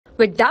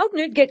With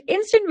Doubtnut, get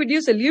instant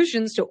video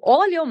solutions to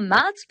all your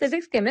maths,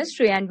 physics,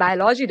 chemistry, and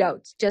biology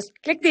doubts. Just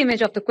click the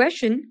image of the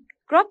question,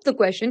 crop the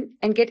question,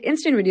 and get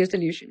instant video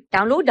solution.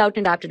 Download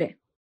Doubtnut app today.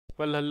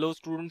 Well, hello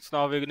students.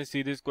 Now we're going to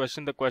see this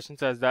question. The question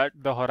says that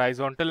the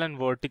horizontal and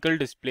vertical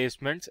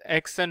displacements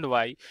x and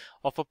y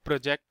of a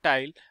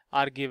projectile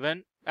are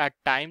given at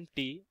time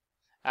t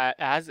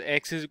as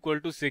x is equal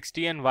to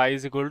 60 and y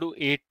is equal to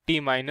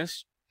 8t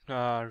minus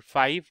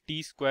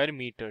 5t square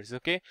meters.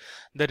 Okay,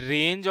 the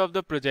range of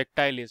the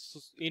projectile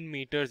is in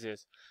meters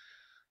is.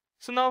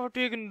 So now what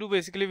we are going to do,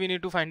 basically we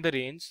need to find the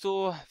range.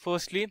 So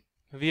firstly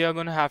we are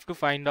going to have to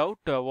find out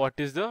what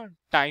is the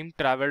time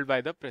traveled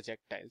by the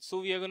projectile.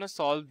 So we are going to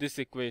solve this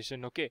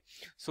equation. Okay,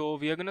 so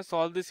we are going to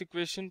solve this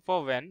equation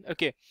for when,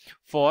 okay,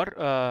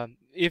 for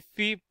if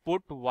we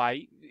put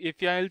y, if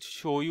I'll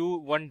show you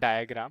one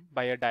diagram,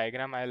 by a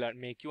diagram I'll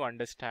make you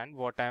understand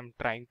what I am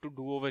trying to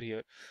do over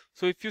here.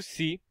 So if you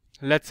see,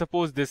 let's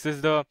suppose this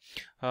is the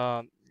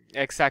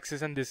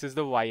x-axis and this is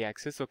the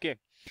y-axis. Okay,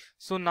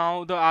 so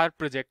now our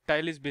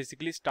projectile is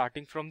basically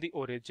starting from the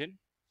origin,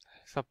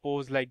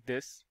 suppose like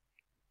this.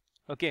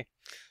 Okay,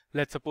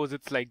 let's suppose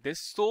it's like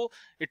this. So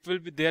it will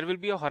be, there will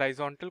be a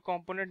horizontal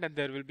component and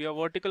there will be a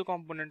vertical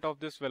component of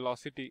this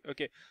velocity.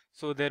 Okay,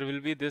 so there will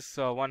be this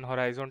one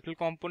horizontal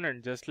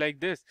component just like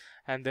this,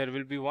 and there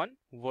will be one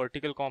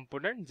vertical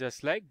component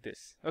just like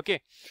this. Okay,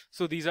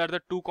 so these are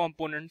the two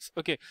components.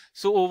 Okay,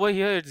 so over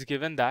here it's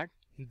given that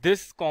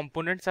these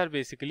components are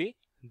basically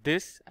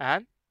this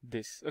and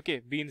this.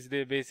 Okay, means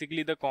they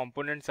basically the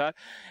components are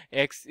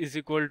x is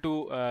equal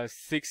to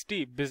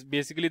 60.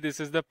 Basically this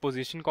is the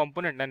position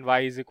component, and y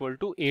is equal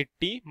to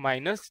 8t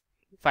minus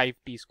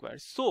 5t square.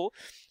 So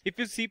if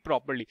you see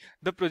properly,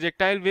 the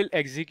projectile will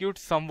execute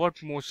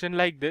somewhat motion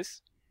like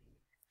this,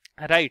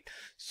 right?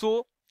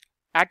 So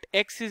at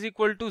x is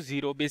equal to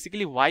 0,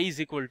 basically y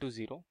is equal to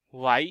 0,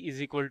 y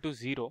is equal to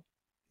 0,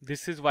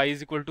 this is y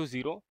is equal to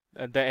 0.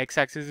 The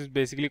x-axis is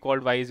basically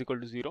called y is equal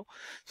to 0.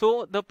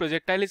 So the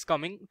projectile is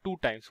coming two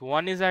times.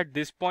 One is at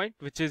this point,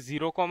 which is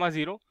 0,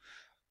 0,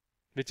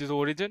 which is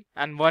origin,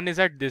 and one is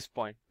at this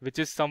point, which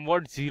is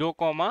somewhat 0,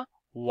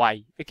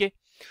 y. Okay,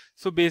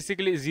 so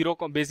basically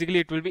basically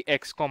it will be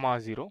x,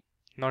 0,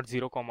 not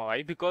 0,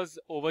 y, because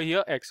over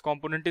here x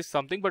component is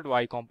something but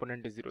y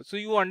component is 0. So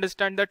you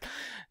understand that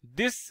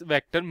this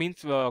vector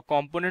means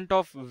component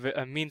of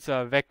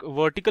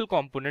vertical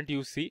component,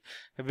 you see,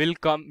 will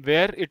come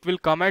where it will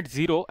come at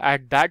 0.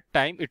 At that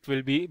time it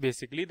will be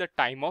basically the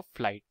time of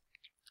flight.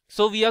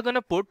 So we are going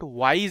to put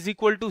y is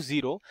equal to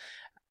 0,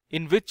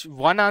 in which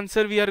one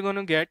answer we are going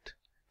to get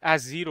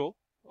as 0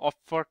 of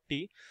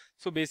 40.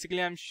 So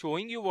basically I'm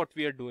showing you what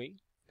we are doing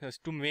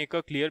just to make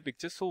a clear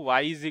picture. So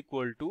y is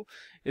equal to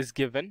is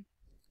given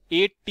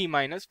 8t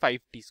minus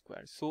 5t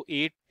square. So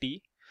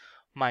 8t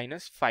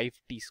minus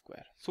 5t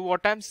square. So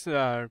what I'm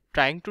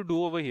trying to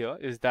do over here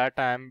is that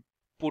I'm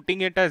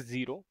putting it as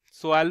 0.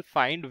 So I'll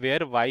find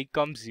where y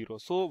comes 0.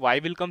 So y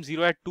will come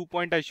 0 at 2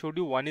 points. I showed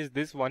you, one is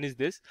this, one is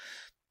this.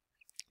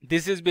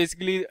 This is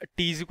basically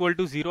t is equal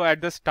to 0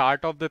 at the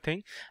start of the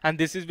thing, and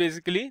this is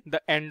basically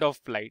the end of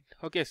flight.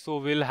 Okay, so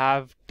we'll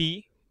have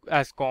t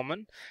as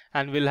common,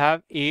 and we'll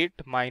have 8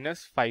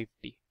 minus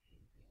 5t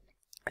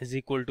is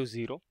equal to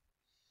 0,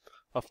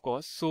 of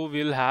course. So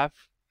we'll have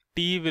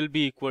t will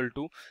be equal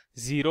to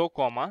 0,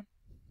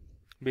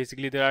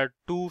 basically there are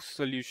two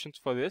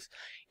solutions for this,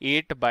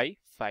 8 by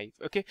 5.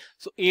 Okay,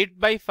 so 8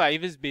 by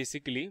 5 is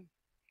basically,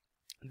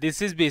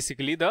 this is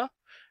basically the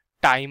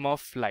time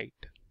of flight.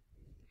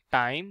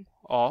 Time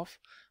of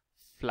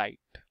flight.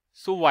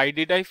 So why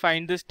did I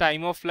find this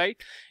time of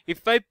flight?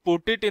 If I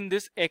put it in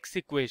this x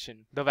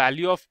equation, the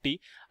value of t,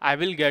 I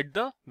will get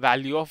the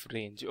value of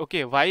range.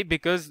 Okay, why?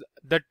 Because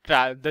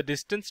the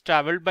distance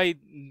traveled by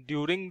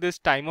during this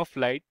time of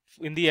flight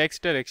in the x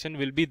direction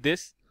will be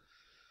this.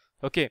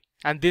 Okay,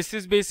 and this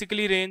is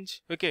basically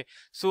range. Okay,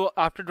 so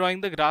after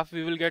drawing the graph,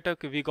 we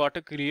got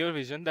a clear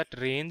vision that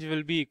range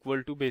will be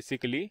equal to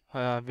basically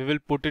we will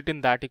put it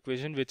in that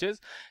equation, which is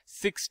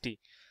 60,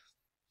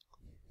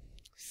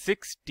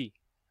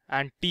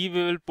 and t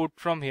we will put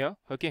from here.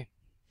 Okay,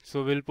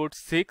 so we'll put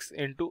 6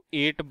 into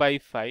 8 by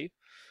 5,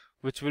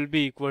 which will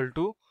be equal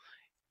to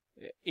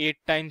 8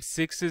 times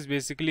 6 is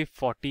basically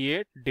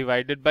 48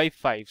 divided by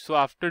 5. So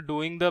after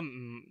doing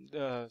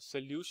the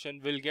solution,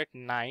 we'll get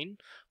 9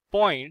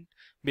 point,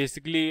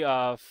 basically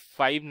 5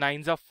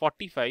 9s are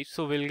 45,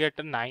 so we'll get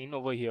a 9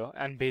 over here,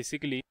 and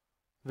basically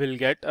we'll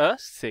get a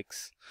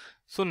 6.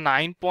 So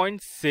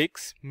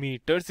 9.6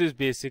 meters is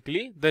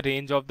basically the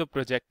range of the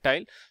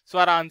projectile. So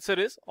our answer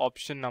is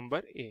option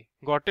number A.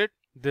 Got it?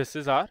 This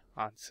is our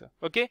answer.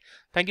 Okay,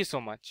 thank you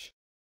so much.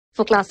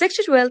 For class 6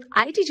 to 12,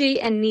 IIT JEE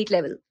and NEET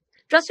level.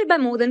 Trusted by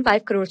more than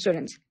 5 crore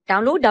students.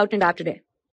 Download Doubtnut app today.